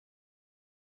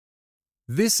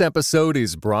This episode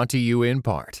is brought to you in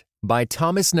part by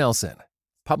Thomas Nelson,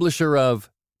 publisher of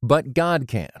But God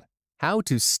Can: How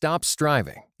to Stop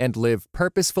Striving and Live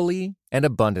Purposefully and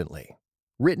Abundantly.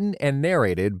 Written and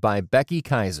narrated by Becky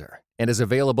Kaiser and is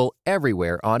available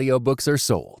everywhere audiobooks are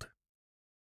sold.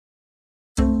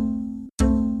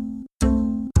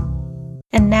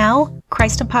 And now,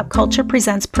 Christ in Pop Culture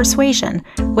presents Persuasion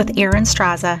with Aaron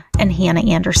Straza and Hannah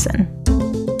Anderson.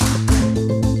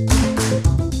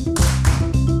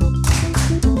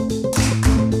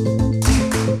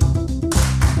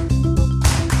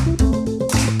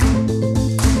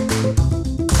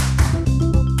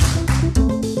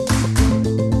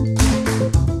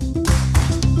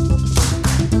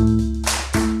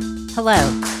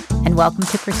 Hello, and welcome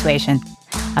to Persuasion,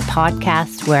 a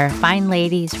podcast where fine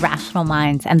ladies, rational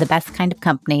minds, and the best kind of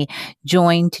company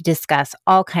join to discuss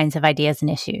all kinds of ideas and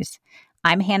issues.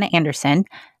 I'm Hannah Anderson,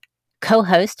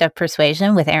 co-host of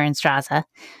Persuasion with Aaron Straza,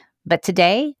 but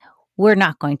today we're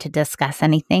not going to discuss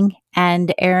anything,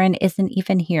 and Aaron isn't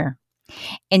even here.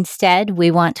 Instead, we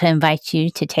want to invite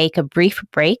you to take a brief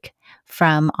break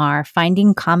from our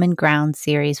Finding Common Ground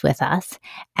series with us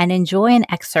and enjoy an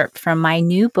excerpt from my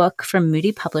new book from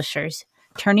Moody Publishers,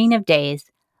 Turning of Days: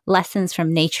 Lessons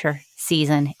from Nature,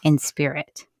 Season, and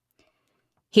Spirit.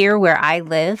 Here where I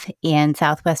live in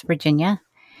Southwest Virginia,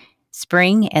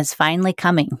 spring is finally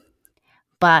coming.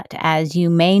 But as you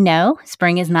may know,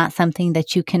 spring is not something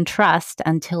that you can trust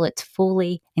until it's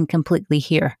fully and completely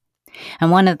here.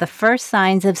 And one of the first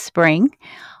signs of spring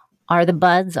are the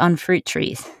buds on fruit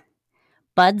trees.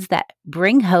 Buds that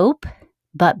bring hope,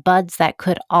 but buds that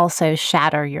could also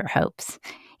shatter your hopes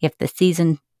if the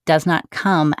season does not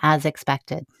come as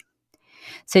expected.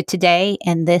 So today,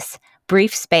 in this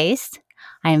brief space,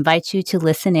 I invite you to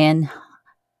listen in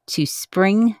to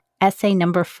spring essay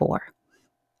number 4.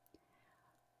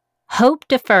 Hope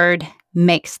deferred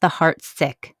makes the heart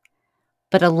sick,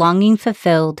 but a longing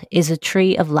fulfilled is a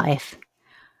tree of life.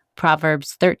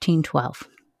 Proverbs 13:12.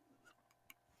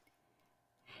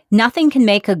 Nothing can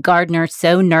make a gardener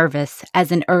so nervous as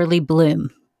an early bloom.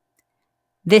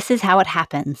 This is how it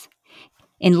happens.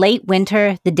 In late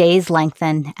winter, the days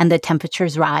lengthen and the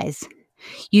temperatures rise.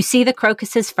 You see the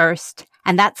crocuses first,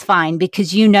 and that's fine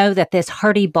because you know that this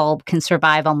hardy bulb can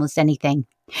survive almost anything.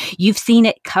 You've seen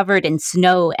it covered in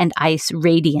snow and ice,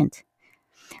 radiant.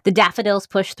 The daffodils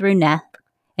push through nests,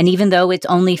 and even though it's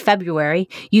only February,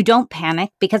 you don't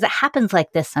panic because it happens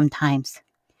like this sometimes.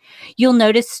 You'll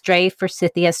notice stray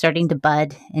forsythia starting to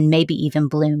bud and maybe even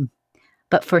bloom.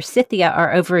 But forsythia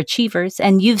are overachievers,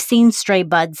 and you've seen stray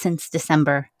buds since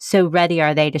December, so ready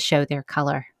are they to show their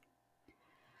color.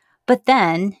 But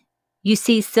then you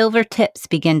see silver tips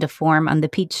begin to form on the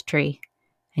peach tree,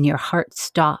 and your heart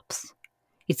stops.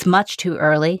 It's much too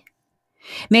early.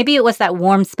 Maybe it was that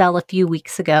warm spell a few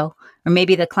weeks ago, or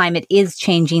maybe the climate is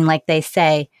changing like they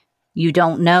say. You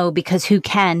don't know because who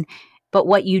can? But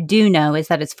what you do know is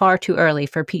that it's far too early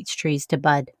for peach trees to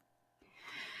bud.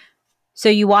 So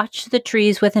you watch the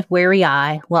trees with a wary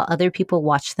eye while other people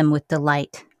watch them with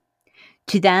delight.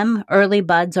 To them, early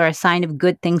buds are a sign of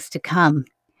good things to come,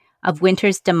 of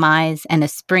winter's demise and a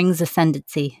spring's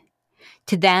ascendancy.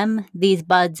 To them, these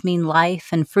buds mean life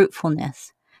and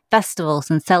fruitfulness,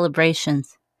 festivals and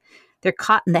celebrations. They're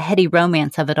caught in the heady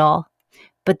romance of it all,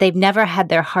 but they've never had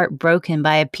their heart broken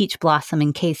by a peach blossom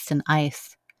encased in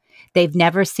ice. They've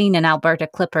never seen an Alberta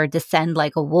clipper descend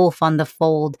like a wolf on the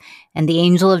fold, and the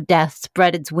angel of death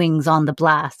spread its wings on the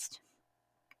blast.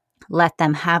 Let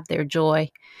them have their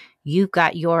joy. You've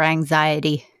got your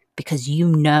anxiety, because you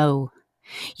know.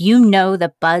 You know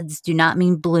that buds do not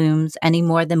mean blooms any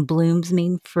more than blooms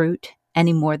mean fruit,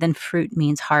 any more than fruit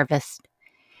means harvest.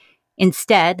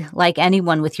 Instead, like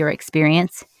anyone with your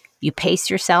experience, you pace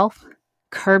yourself,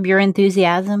 curb your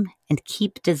enthusiasm, and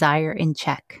keep desire in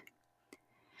check.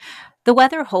 The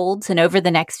weather holds, and over the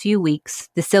next few weeks,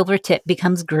 the silver tip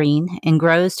becomes green and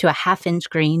grows to a half-inch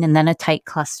green and then a tight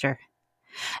cluster.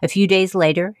 A few days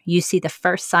later, you see the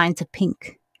first signs of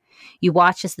pink. You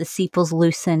watch as the sepals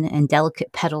loosen and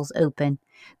delicate petals open,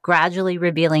 gradually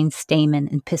revealing stamen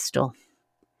and pistil.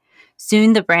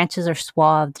 Soon the branches are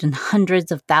swathed in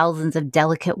hundreds of thousands of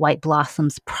delicate white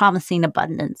blossoms, promising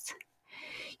abundance.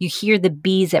 You hear the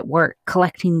bees at work,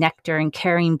 collecting nectar and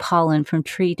carrying pollen from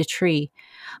tree to tree,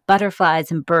 butterflies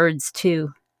and birds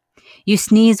too. You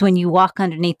sneeze when you walk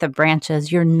underneath the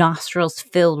branches, your nostrils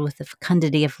filled with the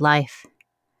fecundity of life.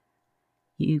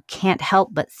 You can't help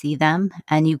but see them,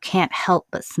 and you can't help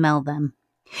but smell them.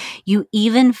 You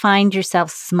even find yourself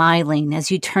smiling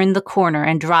as you turn the corner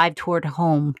and drive toward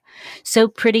home. So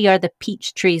pretty are the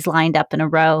peach trees lined up in a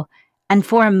row, and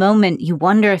for a moment you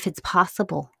wonder if it's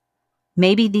possible.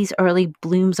 Maybe these early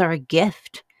blooms are a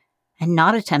gift and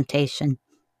not a temptation.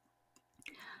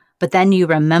 But then you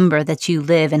remember that you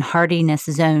live in hardiness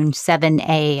zone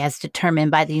 7A as determined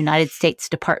by the United States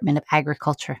Department of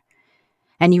Agriculture.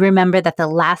 And you remember that the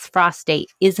last frost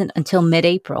date isn't until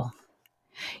mid-April.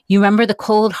 You remember the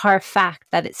cold, hard fact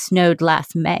that it snowed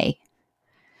last May.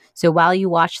 So while you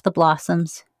watch the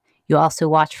blossoms, you also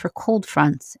watch for cold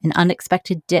fronts and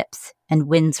unexpected dips and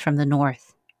winds from the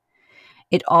north.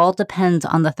 It all depends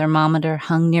on the thermometer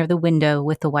hung near the window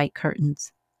with the white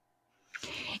curtains.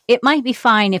 It might be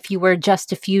fine if you were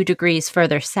just a few degrees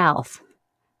further south,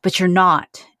 but you're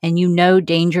not, and you know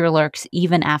danger lurks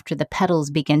even after the petals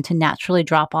begin to naturally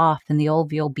drop off and the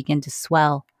ovule begin to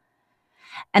swell.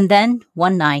 And then,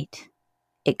 one night,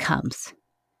 it comes,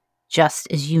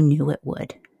 just as you knew it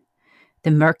would.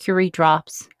 The mercury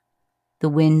drops, the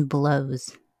wind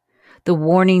blows, the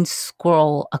warnings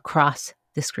scroll across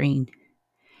the screen.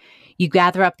 You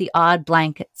gather up the odd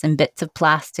blankets and bits of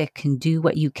plastic and do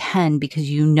what you can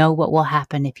because you know what will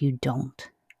happen if you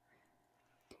don't.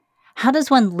 How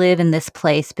does one live in this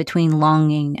place between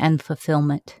longing and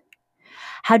fulfillment?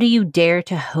 How do you dare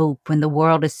to hope when the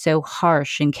world is so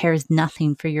harsh and cares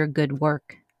nothing for your good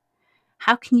work?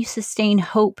 How can you sustain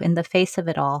hope in the face of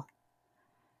it all?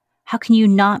 How can you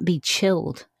not be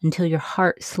chilled until your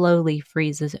heart slowly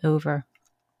freezes over?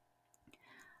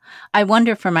 I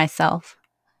wonder for myself,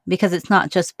 because it's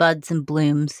not just buds and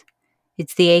blooms.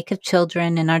 It's the ache of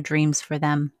children and our dreams for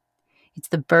them. It's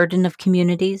the burden of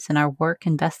communities and our work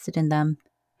invested in them.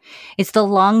 It's the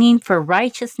longing for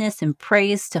righteousness and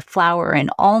praise to flower in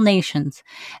all nations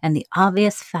and the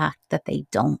obvious fact that they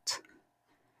don't.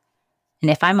 And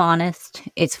if I'm honest,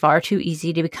 it's far too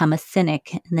easy to become a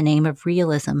cynic in the name of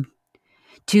realism.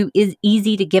 Too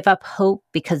easy to give up hope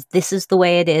because this is the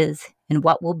way it is and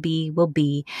what will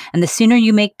be, and the sooner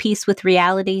you make peace with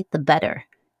reality, the better.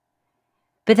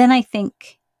 But then I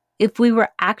think, if we were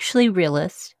actually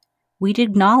realists, we'd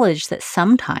acknowledge that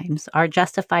sometimes our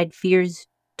justified fears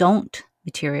don't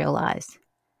materialize.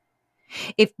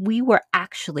 If we were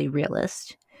actually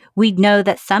realists, we'd know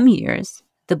that some years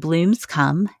the blooms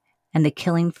come and the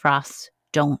killing frosts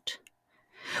don't.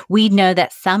 We'd know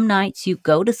that some nights you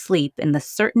go to sleep in the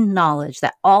certain knowledge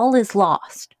that all is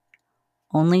lost,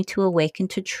 only to awaken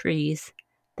to trees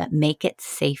that make it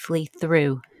safely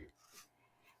through.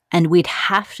 And we'd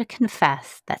have to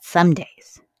confess that some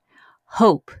days,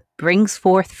 hope brings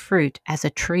forth fruit as a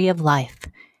tree of life,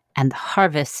 and the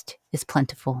harvest is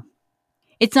plentiful.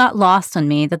 It's not lost on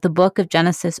me that the book of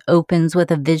Genesis opens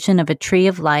with a vision of a tree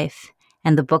of life,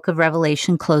 and the book of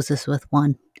Revelation closes with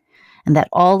one, and that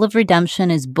all of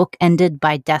redemption is bookended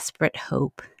by desperate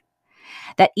hope.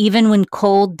 That even when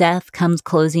cold death comes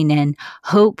closing in,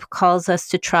 hope calls us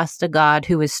to trust a God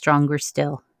who is stronger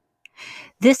still.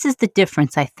 This is the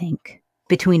difference, I think,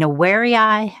 between a wary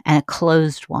eye and a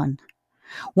closed one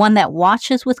that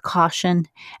watches with caution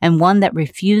and one that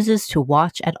refuses to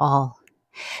watch at all.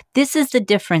 This is the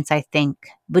difference, I think,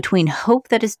 between hope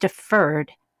that is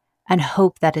deferred and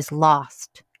hope that is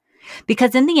lost.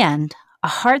 Because in the end, a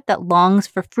heart that longs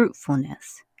for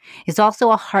fruitfulness is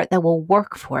also a heart that will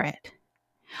work for it.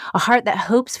 A heart that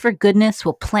hopes for goodness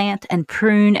will plant and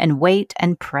prune and wait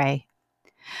and pray.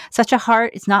 Such a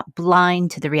heart is not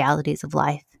blind to the realities of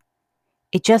life.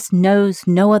 It just knows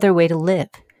no other way to live.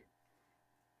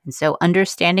 And so,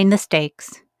 understanding the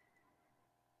stakes,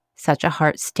 such a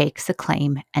heart stakes a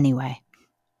claim anyway.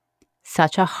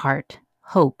 Such a heart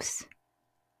hopes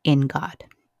in God.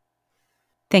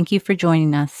 Thank you for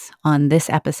joining us on this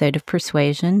episode of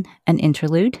Persuasion, an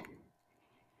interlude.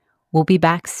 We'll be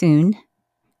back soon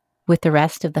with the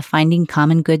rest of the Finding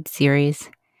Common Good series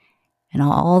and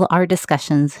all our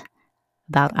discussions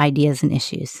about ideas and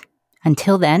issues.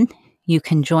 Until then, you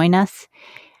can join us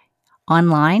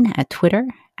online at Twitter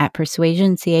at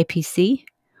PersuasionCAPC,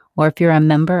 or if you're a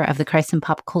member of the Christ and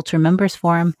Pop Culture Members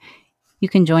Forum, you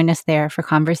can join us there for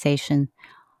conversation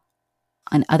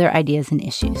on other ideas and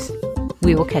issues.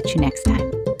 We will catch you next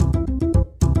time.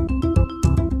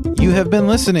 You have been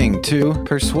listening to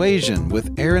Persuasion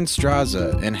with Aaron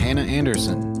Straza and Hannah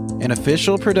Anderson, an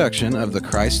official production of the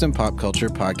Christ and Pop Culture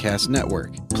Podcast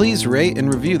Network. Please rate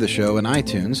and review the show in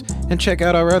iTunes and check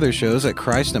out our other shows at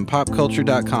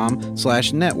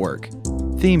christandpopculture.com/network.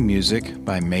 Theme music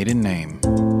by Maiden Name.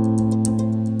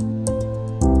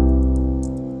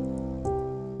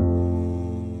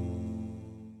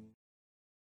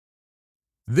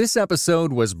 This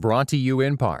episode was brought to you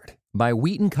in part by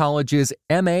Wheaton College's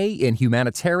MA in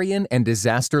Humanitarian and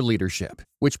Disaster Leadership,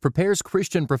 which prepares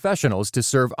Christian professionals to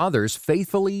serve others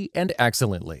faithfully and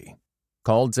excellently.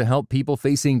 Called to help people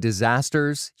facing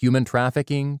disasters, human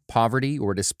trafficking, poverty,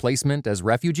 or displacement as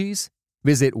refugees?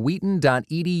 Visit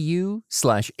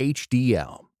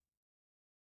wheaton.edu/HDL.